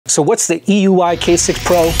So what's the EUY K6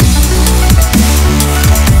 Pro?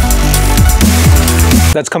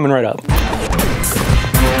 That's coming right up.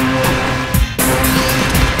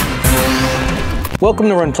 Welcome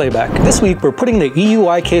to RunPlayBack. This week we're putting the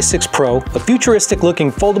EUY K6 Pro, a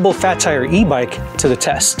futuristic-looking foldable fat tire e-bike, to the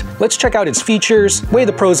test. Let's check out its features, weigh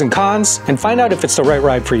the pros and cons, and find out if it's the right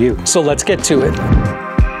ride for you. So let's get to it.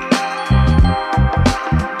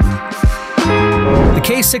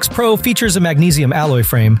 The K6 Pro features a magnesium alloy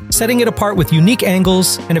frame, setting it apart with unique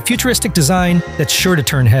angles and a futuristic design that's sure to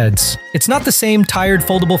turn heads. It's not the same tired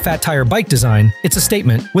foldable fat tire bike design, it's a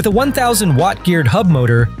statement. With a 1,000-watt geared hub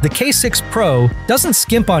motor, the K6 Pro doesn't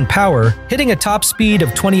skimp on power, hitting a top speed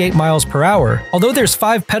of 28 miles per hour. Although there's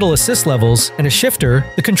 5 pedal assist levels and a shifter,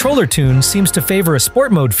 the controller tune seems to favor a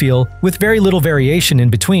sport mode feel with very little variation in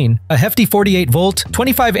between. A hefty 48-volt,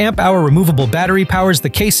 25-amp-hour removable battery powers the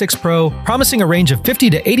K6 Pro, promising a range of 50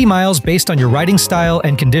 to 80 miles based on your riding style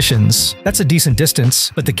and conditions. That's a decent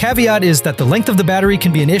distance, but the caveat is that the length of the battery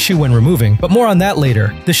can be an issue when removing, but more on that later.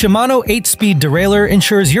 The Shimano 8-speed derailleur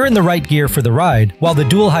ensures you're in the right gear for the ride, while the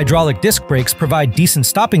dual hydraulic disc brakes provide decent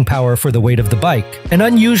stopping power for the weight of the bike. An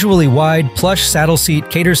unusually wide, plush saddle seat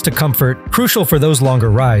caters to comfort, crucial for those longer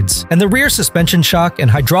rides. And the rear suspension shock and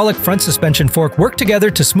hydraulic front suspension fork work together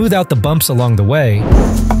to smooth out the bumps along the way.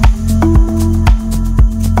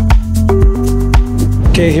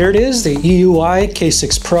 Okay, here it is, the EUY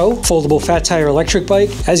K6 Pro foldable fat tire electric bike.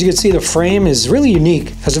 As you can see, the frame is really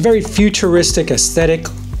unique. It has a very futuristic aesthetic.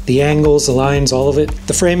 The angles, the lines, all of it.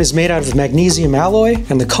 The frame is made out of magnesium alloy,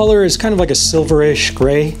 and the color is kind of like a silverish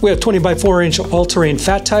gray. We have 20 by 4-inch all-terrain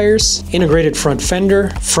fat tires, integrated front fender,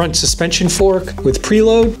 front suspension fork with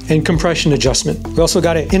preload and compression adjustment. We also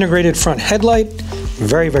got an integrated front headlight,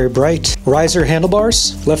 very, very bright. Riser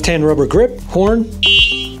handlebars, left-hand rubber grip, horn,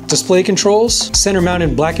 display controls,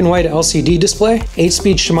 center-mounted black and white LCD display,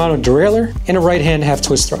 8-speed Shimano derailleur, and a right-hand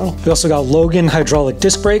half-twist throttle. We also got Logan hydraulic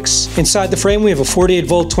disc brakes. Inside the frame, we have a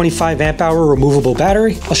 48-volt, 25-amp-hour removable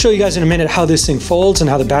battery. I'll show you guys in a minute how this thing folds and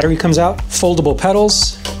how the battery comes out. Foldable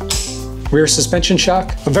pedals, rear suspension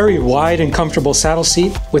shock, a very wide and comfortable saddle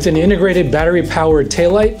seat with an integrated battery-powered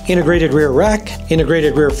taillight, integrated rear rack,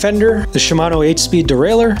 integrated rear fender, the Shimano 8-speed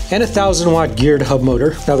derailleur, and a 1,000-watt geared hub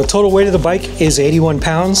motor. Now the total weight of the bike is 81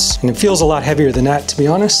 pounds, and it feels a lot heavier than that, to be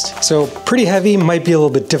honest. So pretty heavy, might be a little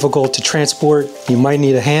bit difficult to transport. You might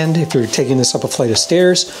need a hand if you're taking this up a flight of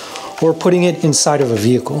stairs, or putting it inside of a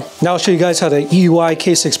vehicle. Now I'll show you guys how the EUY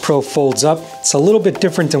K6 Pro folds up. It's a little bit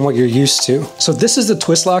different than what you're used to. So this is the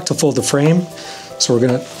twist lock to fold the frame. So we're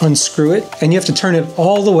gonna unscrew it, and you have to turn it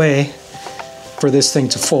all the way for this thing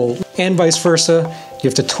to fold, and vice versa. You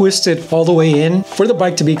have to twist it all the way in for the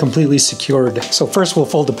bike to be completely secured. So first we'll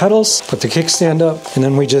fold the pedals, put the kickstand up, and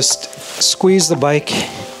then we just squeeze the bike.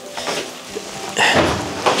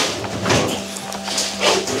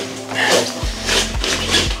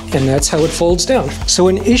 And that's how it folds down. So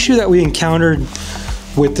an issue that we encountered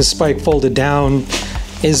with this bike folded down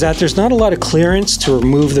is that there's not a lot of clearance to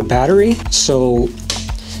remove the battery. So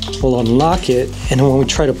we'll unlock it, and when we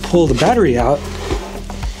try to pull the battery out,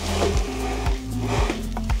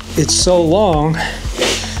 it's so long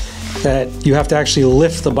that you have to actually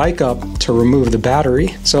lift the bike up to remove the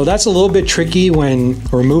battery. So that's a little bit tricky when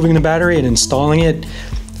removing the battery and installing it.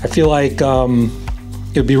 I feel like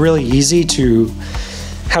it would be really easy to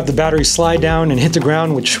have the battery slide down and hit the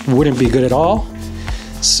ground, which wouldn't be good at all.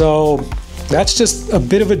 So that's just a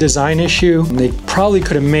bit of a design issue. They probably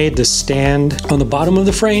could have made the stand on the bottom of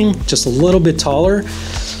the frame just a little bit taller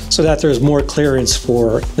so that there's more clearance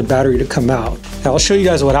for the battery to come out. Now I'll show you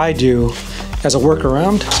guys what I do as a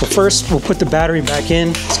workaround. So first we'll put the battery back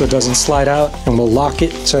in so it doesn't slide out, and we'll lock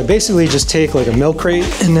it. So I basically just take like a milk crate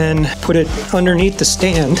and then put it underneath the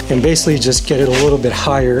stand and basically just get it a little bit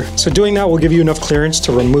higher. So doing that will give you enough clearance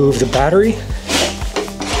to remove the battery.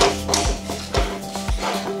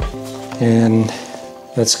 And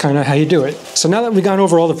that's kind of how you do it. So now that we've gone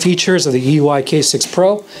over all the features of the EUY K6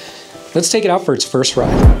 Pro, let's take it out for its first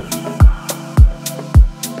ride.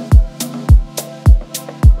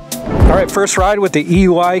 All right, first ride with the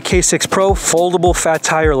EUY K6 Pro foldable fat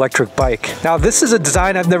tire electric bike. Now this is a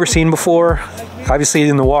design I've never seen before. Obviously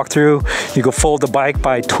in the walkthrough, you can fold the bike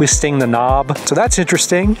by twisting the knob. So that's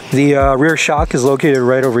interesting. The rear shock is located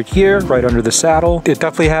right over here, right under the saddle. It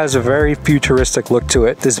definitely has a very futuristic look to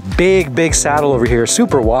it. This big saddle over here,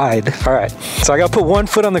 super wide. All right, so I gotta put one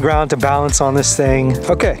foot on the ground to balance on this thing.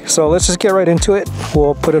 Okay, so let's just get right into it.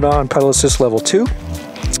 We'll put it on pedal assist level 2.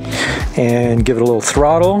 And give it a little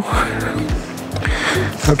throttle.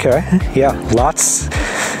 Okay, yeah, lots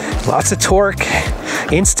of torque,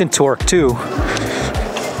 instant torque too.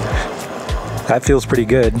 That feels pretty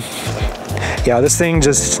good. Yeah, this thing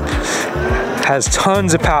just has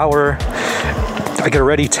tons of power. I can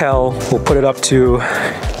already tell. We'll put it up to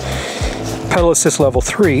pedal assist level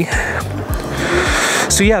 3.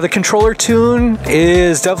 So yeah, the controller tune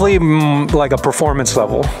is definitely like a performance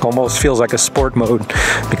level. Almost feels like a sport mode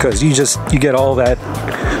because you get all that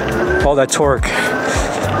torque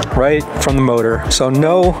right from the motor. So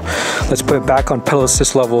no, let's put it back on pedal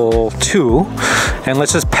assist level 2 and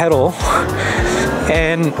let's just pedal.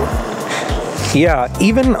 And yeah,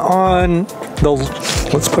 even on the,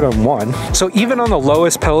 let's put on 1. So even on the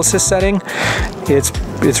lowest pedal assist setting,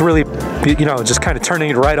 it's really, you know, just kind of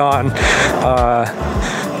turning it right on,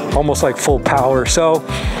 almost like full power. So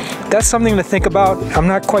that's something to think about. I'm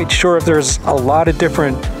not quite sure if there's a lot of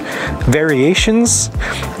different variations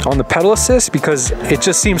on the pedal assist because it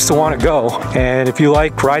just seems to want to go. And if you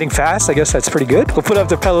like riding fast, I guess that's pretty good. We'll put up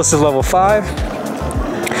the pedal assist level 5.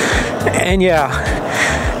 And yeah,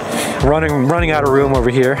 running out of room over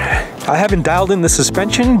here. I haven't dialed in the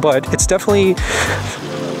suspension, but it's definitely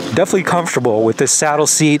comfortable with this saddle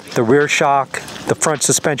seat, the rear shock, the front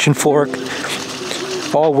suspension fork,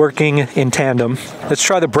 all working in tandem. Let's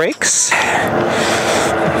try the brakes.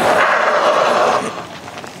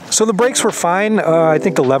 So the brakes were fine. I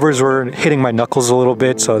think the levers were hitting my knuckles a little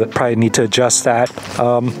bit, so I probably need to adjust that.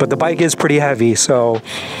 But the bike is pretty heavy, so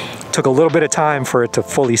took a little bit of time for it to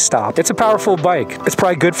fully stop. It's a powerful bike. It's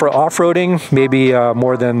probably good for off-roading, maybe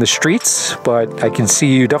more than the streets, but I can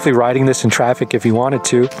see you definitely riding this in traffic if you wanted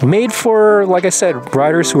to. Made for, like I said,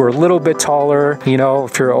 riders who are a little bit taller. You know,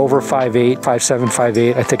 if you're over 5'8", 5'7",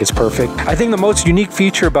 5'8", I think it's perfect. I think the most unique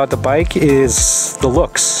feature about the bike is the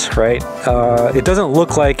looks, right? It doesn't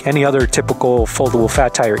look like any other typical foldable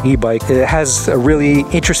fat tire e-bike. It has a really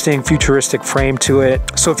interesting futuristic frame to it.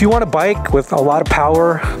 So if you want a bike with a lot of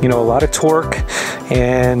power, you know, a lot of torque,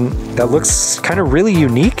 and that looks kind of really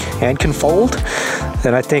unique and can fold,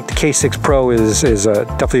 then I think the K6 Pro is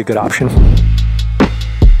definitely a good option.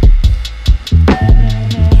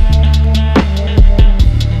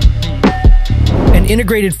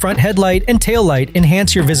 Integrated front headlight and tail light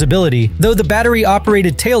enhance your visibility, though the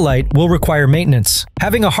battery-operated tail light will require maintenance.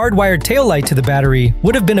 Having a hardwired tail light to the battery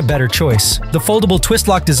would have been a better choice. The foldable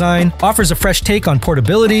twist-lock design offers a fresh take on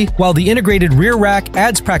portability, while the integrated rear rack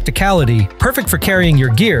adds practicality, perfect for carrying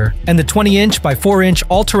your gear, and the 20-inch by 4-inch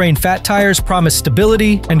all-terrain fat tires promise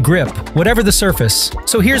stability and grip, whatever the surface.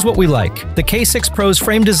 So here's what we like. The K6 Pro's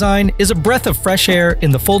frame design is a breath of fresh air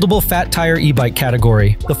in the foldable fat tire e-bike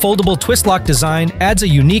category. The foldable twist-lock design adds a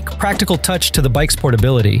unique, practical touch to the bike's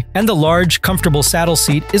portability. And the large, comfortable saddle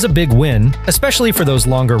seat is a big win, especially for those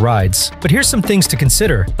longer rides. But here's some things to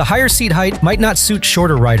consider. The higher seat height might not suit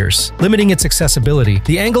shorter riders, limiting its accessibility.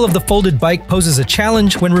 The angle of the folded bike poses a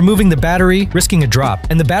challenge when removing the battery, risking a drop.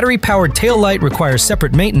 And the battery-powered tail light requires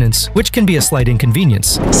separate maintenance, which can be a slight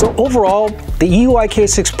inconvenience. So overall, the EUY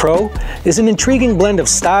K6 Pro is an intriguing blend of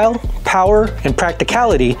style, power, and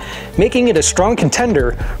practicality, making it a strong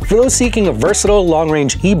contender for those seeking a versatile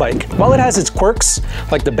long-range e-bike. While it has its quirks,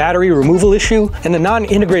 like the battery removal issue and the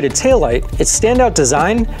non-integrated taillight, its standout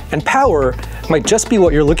design and power might just be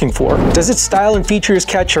what you're looking for. Does its style and features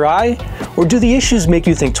catch your eye, or do the issues make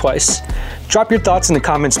you think twice? Drop your thoughts in the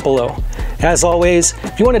comments below. As always,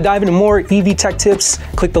 if you want to dive into more EV tech tips,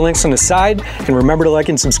 click the links on the side, and remember to like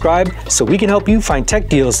and subscribe so we can help you find tech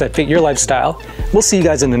deals that fit your lifestyle. We'll see you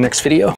guys in the next video.